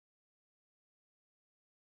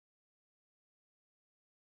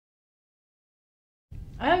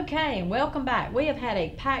Okay, and welcome back. We have had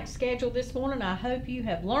a packed schedule this morning. I hope you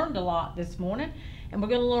have learned a lot this morning, and we're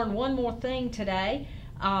going to learn one more thing today.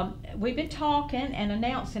 We've been talking and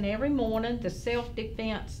announcing every morning the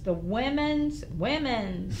self-defense, the women's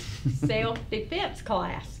self-defense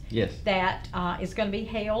class. Yes. That is going to be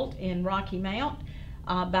held in Rocky Mount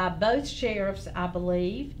by both sheriffs, I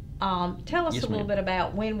believe. Tell us Yes, a little ma'am. bit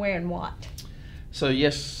about when, where, and what. So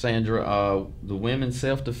yes, Sandra, the women's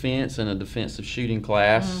self-defense and a defensive shooting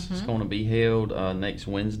class is going to be held next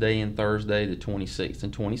Wednesday and Thursday, the 26th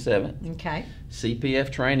and 27th. Okay.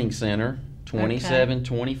 CPF Training Center,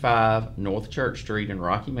 2725 North Church Street in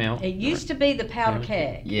Rocky Mount. It used to be the Powder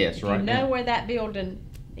Keg. Yes, if right you know now. where that building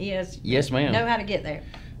is, Yes, ma'am. know how to get there.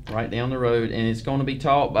 Right down the road, and it's going to be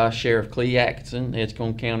taught by Sheriff Clee Atkinson,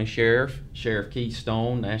 Edgecombe County Sheriff, Sheriff Keith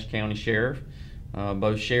Stone, Nash County Sheriff.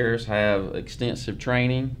 Both sheriffs have extensive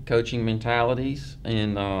training, coaching mentalities,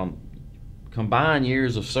 and combined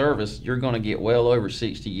years of service. You're going to get well over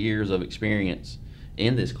 60 years of experience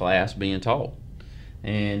in this class being taught.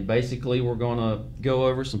 And basically, we're going to go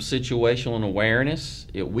over some situational awareness.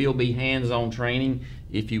 It will be hands-on training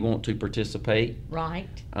if you want to participate. Right.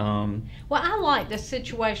 Um, Well, I like the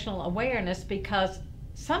situational awareness because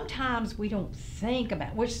sometimes we don't think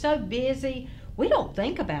about. We're so busy, we don't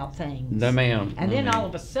think about things. no, ma'am. And No, then ma'am. all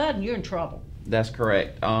of a sudden, you're in trouble. That's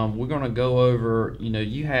correct. We're going to go over,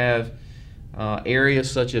 you have areas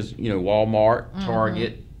such as, Walmart,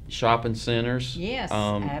 Target, shopping centers. Yes,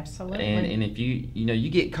 Um, absolutely. And if you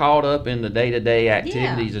get caught up in the day-to-day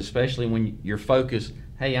activities, especially when you're focused,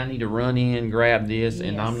 hey, I need to run in, grab this,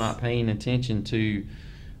 and I'm Yes. not paying attention to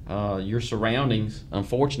your surroundings,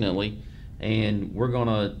 unfortunately. And we're going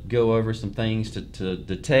to go over some things to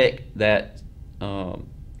detect that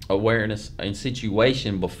awareness and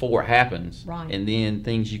situation before it happens. Right. And then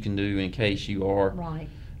things you can do in case you are Right.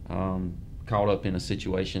 caught up in a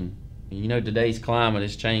situation. Today's climate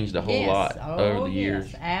has changed a whole Yes. lot Oh, over the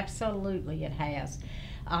years. Yes, absolutely, it has.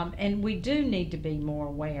 And we do need to be more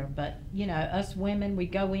aware. But us women, we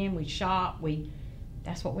go in, we shop,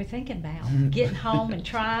 that's what we're thinking about. Getting home and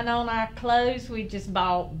trying on our clothes we just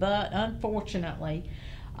bought. But unfortunately,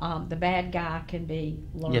 the bad guy can be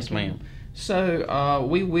lurking. Yes, ma'am. So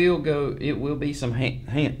we will go. It will be some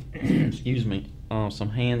excuse me, some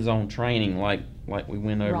hands-on training like we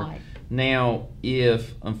went over. Right. Now,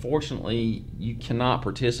 if unfortunately you cannot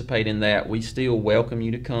participate in that, we still welcome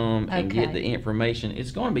you to come and get Okay. the information.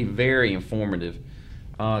 It's going to be very informative.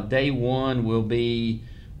 Day one will be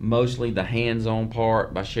mostly the hands-on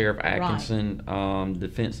part by Sheriff Atkinson,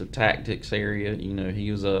 defensive tactics area.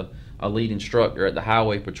 He was a lead instructor at the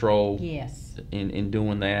Highway Patrol. Yes. In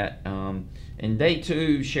doing that. And day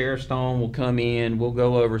two, Sheriff Stone will come in. We'll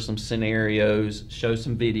go over some scenarios, show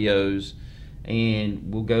some videos,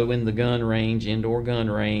 and we'll go in the gun range, indoor gun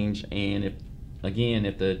range. And if the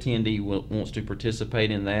attendee wants to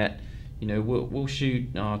participate in that, we'll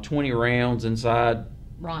shoot 20 rounds inside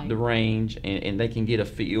Right. the range, and they can get a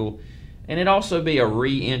feel. And it also be a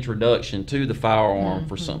reintroduction to the firearm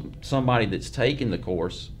for somebody that's taken the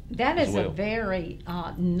course. That as is well. a very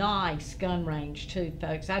nice gun range too,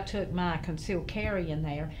 folks. I took my concealed carry in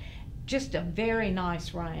there. Just a very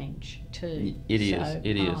nice range too. It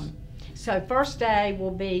is. So first day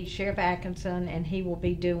will be Sheriff Atkinson, and he will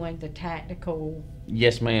be doing the tactical.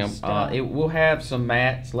 Yes, ma'am. Stuff. It will have some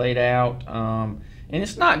mats laid out, and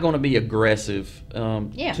it's not going to be aggressive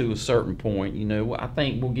Yeah. to a certain point. I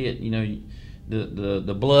think we'll get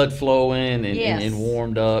the blood flowing Yes. and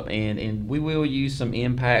warmed up, and we will use some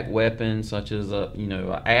impact weapons such as a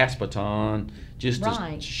aspeton just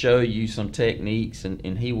Right. to show you some techniques,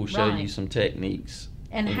 and he will show Right. you some techniques.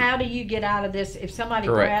 And how do you get out of this if somebody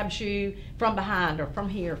Correct. grabs you from behind or from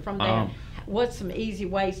here, from there? What's some easy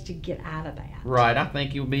ways to get out of that? Right, I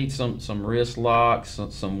think you'll need some wrist locks,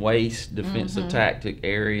 some waist defensive tactic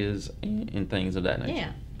areas, and things of that nature.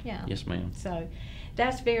 Yeah, yeah. Yes, ma'am. So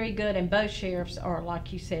that's very good, and both sheriffs are,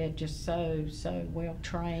 like you said, just so well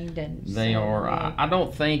trained, and They so are. well- I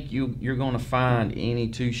don't think you're going to find any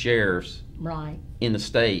two sheriffs right. in the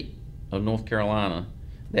state of North Carolina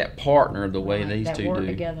that partner the way right, these that two work do.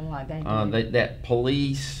 together like they do. That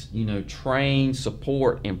police, train,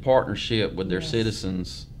 support, and partnership with their Yes.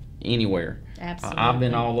 citizens anywhere. Absolutely. I've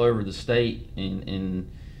been all over the state in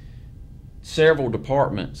several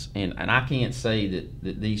departments, and I can't say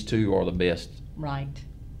that these two are the best. Right.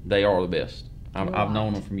 They are the best. I've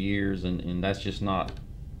known Right. them for years, and that's just not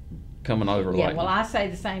coming over Yeah, like well, I say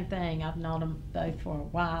the same thing. I've known them both for a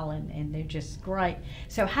while, and they're just great.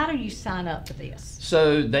 So how do you sign up for this?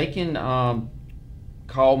 So they can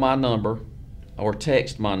call my number or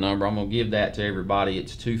text my number. I'm going to give that to everybody.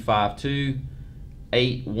 It's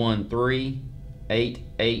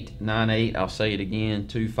 252-813-8898. I'll say it again,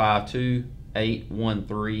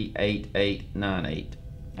 252-813-8898.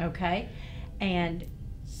 Okay. And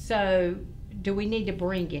so, do we need to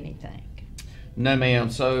bring anything? No, ma'am.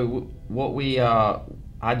 So what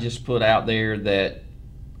I just put out there that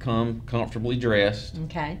come comfortably dressed.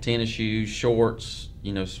 Okay. Tennis shoes, shorts,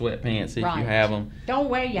 sweatpants if Right. you have them. Don't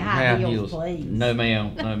wear your high heels, please. No,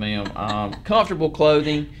 ma'am. No, ma'am. Comfortable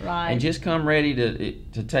clothing. Right. And just come ready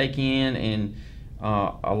to take in and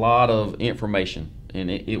a lot of information. And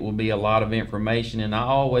it will be a lot of information. And I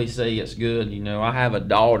always say it's good. I have a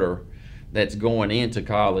daughter that's going into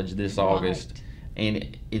college this August. Right.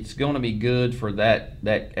 And it's going to be good for that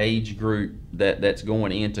age group that's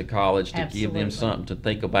going into college to give them Absolutely. something to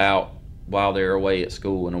think about while they're away at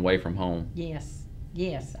school and away from home.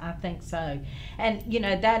 Yes, I think so. And,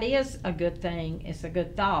 that is a good thing. It's a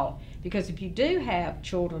good thought. Because if you do have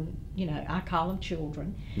children, I call them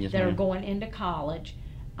children, Yes, that are ma'am. going into college,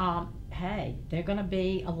 hey, they're going to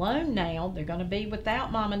be alone now. They're going to be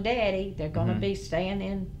without mom and daddy. They're going to be staying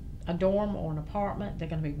in a dorm or an apartment. They're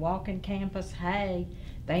going to be walking campus. Hey,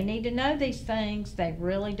 they need to know these things. They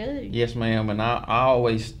really do. Yes, ma'am. And I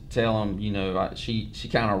always tell them, she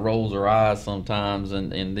kind of rolls her eyes sometimes,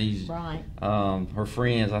 and these Right. her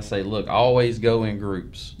friends, I say, look, always go in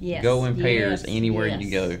groups. Yes, Go in pairs yes, anywhere yes.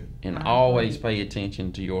 you go, and I always agree. pay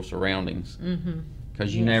attention to your surroundings, Mm-hmm.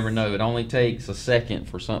 because you Yes. never know. It only takes a second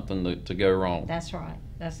for something to go wrong. That's right.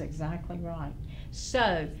 That's exactly right.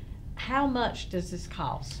 So, how much does this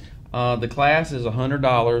cost? The class is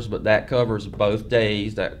 $100, but that covers both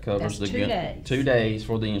days. That covers That's the 2 days. 2 days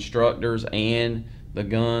for the instructors and the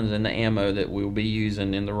guns and the ammo that we'll be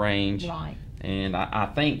using in the range. Right. And I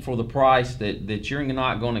think for the price that you're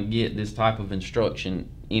not going to get this type of instruction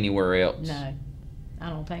anywhere else. No, I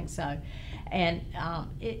don't think so. And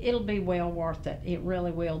it'll be well worth it. It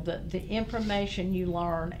really will. The information you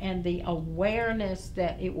learn and the awareness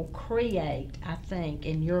that it will create, I think,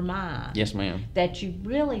 in your mind. Yes, ma'am. That you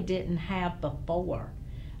really didn't have before.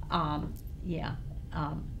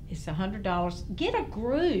 It's $100. Get a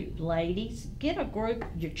group, ladies. Get a group,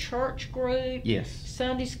 your church group, Yes.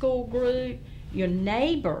 Sunday school group, your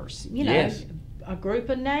neighbors, Yes. a group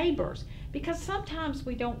of neighbors. Because sometimes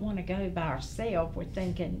we don't want to go by ourselves. We're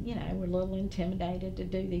thinking, we're a little intimidated to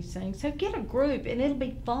do these things. So get a group and it'll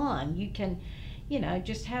be fun. You can,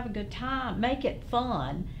 just have a good time. Make it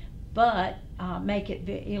fun, but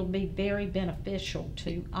it'll be very beneficial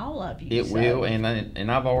to all of you. It will, and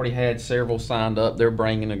I've already had several signed up. They're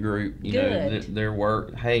bringing a group, Good. their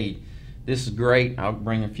work. Hey, this is great. I'll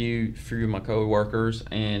bring a few of my coworkers,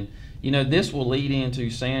 and this will lead into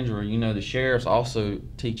Sandra. The sheriffs also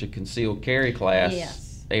teach a concealed carry class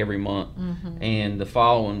Yes. every month, Mhm. and the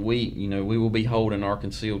following week, we will be holding our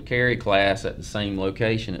concealed carry class at the same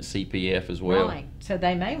location at CPF as well. Right. So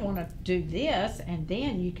they may want to do this, and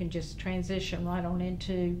then you can just transition right on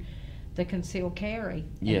into the concealed carry.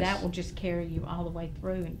 Yes. And that will just carry you all the way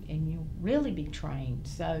through, and you'll really be trained.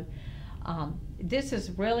 So this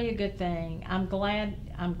is really a good thing. I'm glad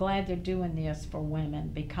they're doing this for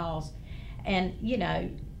women because, and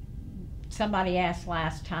somebody asked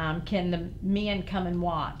last time, can the men come and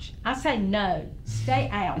watch? I say no, stay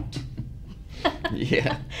out.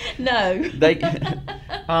 Yeah. No.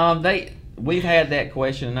 We've had that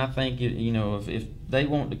question, and I think if they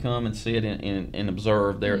want to come and sit and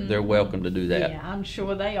observe, they're welcome to do that. Yeah, I'm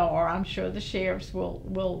sure they are. I'm sure the sheriffs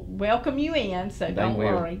will welcome you in, so don't will.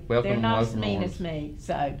 worry. Welcome They're not with as open mean arms. as me.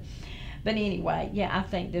 So, but anyway, yeah, I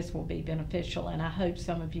think this will be beneficial, and I hope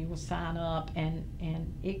some of you will sign up, and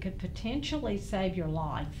it could potentially save your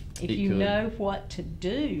life if It you could. know what to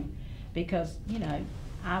do, because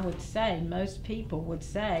I would say most people would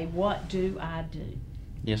say, "What do I do?"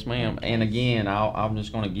 Yes, ma'am. Okay. And again, I'm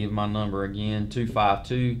just going to give my number again,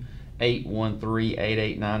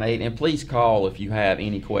 252-813-8898. And please call if you have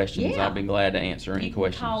any questions. Yeah. I'll be glad to answer any You can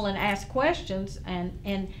questions. call and ask questions,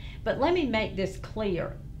 but let me make this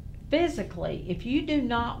clear. Physically, if you do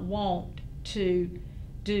not want to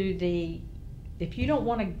if you don't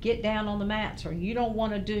want to get down on the mats, or you don't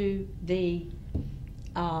want to do the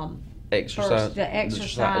Exercise, the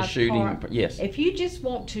exercise shooting, part. yes. If you just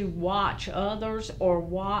want to watch others or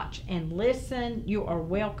watch and listen, you are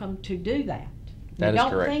welcome to do that. That you is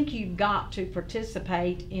don't correct. think you've got to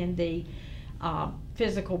participate in the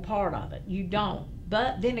physical part of it. You don't.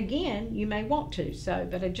 But then again, you may want to. So,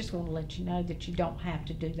 but I just want to let you know that you don't have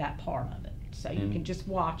to do that part of it. So you can just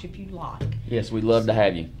watch if you like. Yes, we'd love to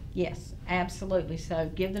have you. Yes, absolutely.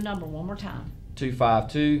 So give the number one more time.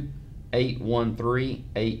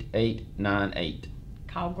 252-813-8898.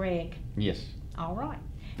 Call Greg. Yes. All right.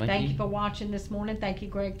 Thank you for watching this morning. Thank you,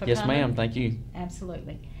 Greg, for Yes, coming. ma'am. Thank you.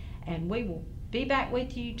 Absolutely. And we will be back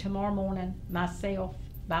with you tomorrow morning,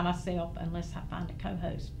 by myself, unless I find a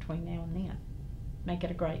co-host between now and then. Make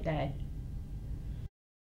it a great day.